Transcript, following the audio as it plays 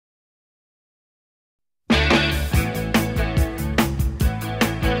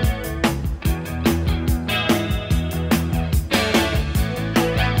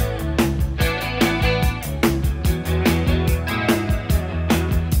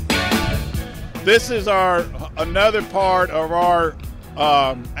This is another part of our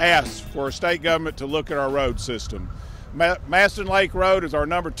ask for state government to look at our road system. Mastin Lake Road is our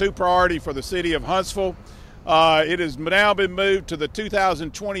 #2 priority for the city of Huntsville. It has now been moved to the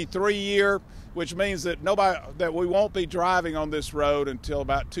 2023 year, which means that we won't be driving on this road until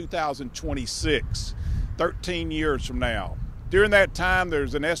about 2026, 13 years from now. During that time,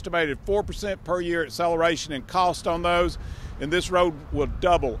 there's an estimated 4% per year acceleration in cost on those, and this road will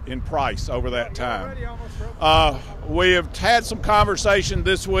double in price over that time. We have had some conversation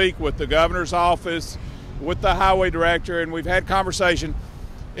this week with the governor's office, with the highway director, and we've had conversation,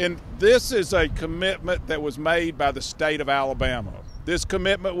 and this is a commitment that was made by the state of Alabama. This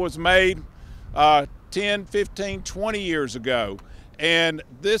commitment was made 10, 15, 20 years ago. And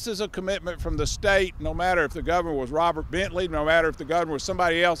this is a commitment from the state, no matter if the governor was Robert Bentley, no matter if the governor was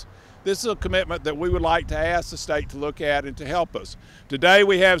somebody else. This is a commitment that we would like to ask the state to look at and to help us. Today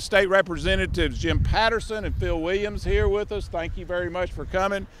we have State Representatives Jim Patterson and Phil Williams here with us. Thank you very much for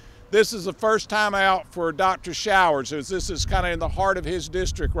coming. This is the first time out for Dr. Showers, as this is kind of in the heart of his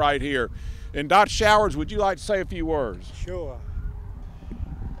district right here. And Dr. Showers, would you like to say a few words? Sure.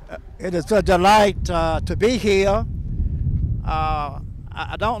 It is a delight to be here.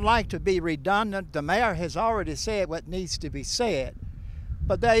 I don't like to be redundant. The mayor has already said what needs to be said.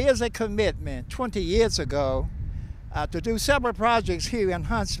 But there is a commitment 20 years ago to do several projects here in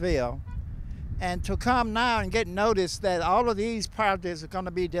Huntsville, and to come now and get notice that all of these projects are going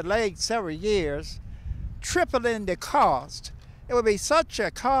to be delayed several years, tripling the cost. It would be such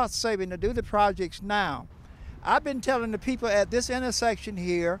a cost saving to do the projects now. I've been telling the people at this intersection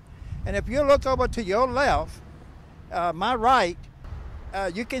here, and if you look over to your left, my right,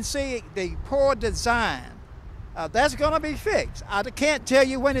 you can see the poor design. That's going to be fixed. I can't tell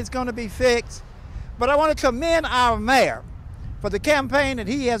you when it's going to be fixed, but I want to commend our mayor for the campaign that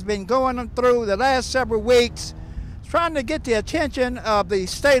he has been going through the last several weeks, trying to get the attention of the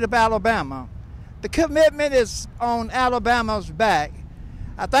state of Alabama. The commitment is on Alabama's back.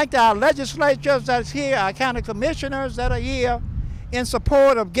 I thank our legislatures that's here, our county commissioners that are here in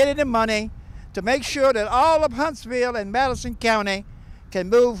support of getting the money to make sure that all of Huntsville and Madison County can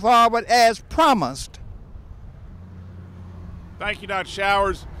move forward as promised. Thank you, Dr.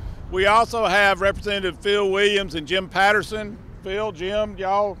 Showers. We also have Representative Phil Williams and Jim Patterson. Phil, Jim,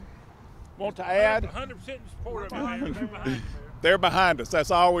 y'all want to add? 100% in support of it. They're behind us. That's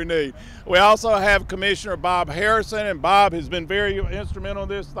all we need. We also have Commissioner Bob Harrison, and Bob has been very instrumental in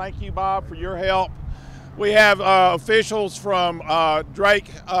this. Thank you, Bob, for your help. We have officials from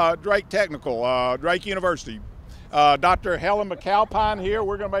Drake Technical, Drake University. Dr. Helen McAlpine here.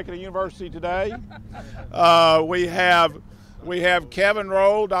 We're going to make it a university today. We have Kevin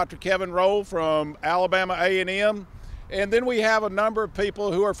Roll, Dr. Kevin Roll from Alabama A&M. And then we have a number of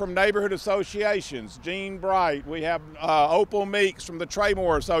people who are from neighborhood associations. Gene Bright. We have Opal Meeks from the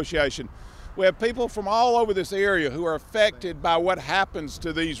Traymore Association. We have people from all over this area who are affected by what happens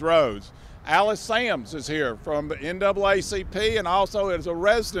to these roads. Alice Sams is here from the NAACP, and also is a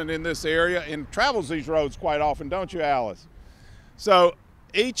resident in this area and travels these roads quite often, don't you, Alice? So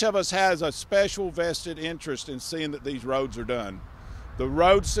each of us has a special vested interest in seeing that these roads are done. The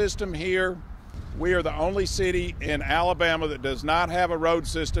road system here, we are the only city in Alabama that does not have a road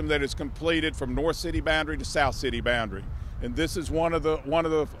system that is completed from north city boundary to south city boundary. And this is one of the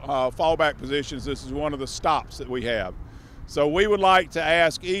fallback positions. This is one of the stops that we have. So we would like to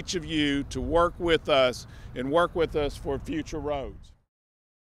ask each of you to work with us and work with us for future roads.